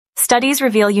Studies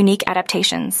reveal unique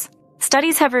adaptations.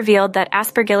 Studies have revealed that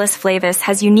Aspergillus flavus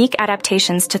has unique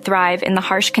adaptations to thrive in the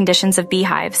harsh conditions of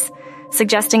beehives,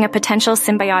 suggesting a potential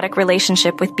symbiotic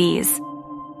relationship with bees.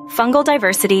 Fungal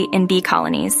diversity in bee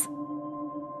colonies.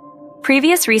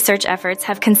 Previous research efforts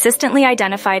have consistently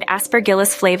identified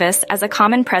Aspergillus flavus as a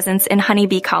common presence in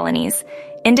honeybee colonies,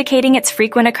 indicating its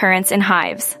frequent occurrence in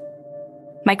hives.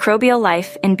 Microbial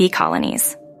life in bee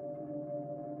colonies.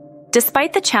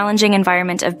 Despite the challenging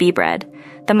environment of bee bread,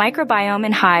 the microbiome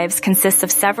in hives consists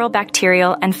of several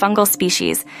bacterial and fungal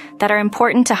species that are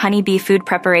important to honeybee food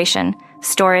preparation,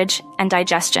 storage, and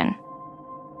digestion.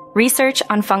 Research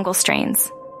on fungal strains.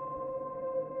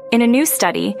 In a new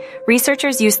study,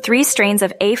 researchers used 3 strains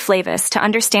of A. flavus to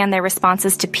understand their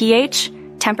responses to pH,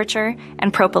 temperature,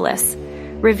 and propolis,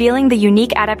 revealing the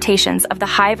unique adaptations of the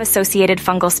hive-associated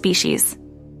fungal species.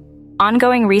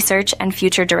 Ongoing research and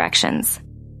future directions.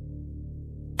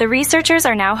 The researchers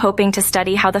are now hoping to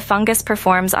study how the fungus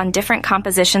performs on different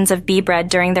compositions of bee bread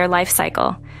during their life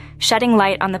cycle, shedding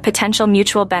light on the potential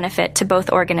mutual benefit to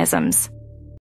both organisms.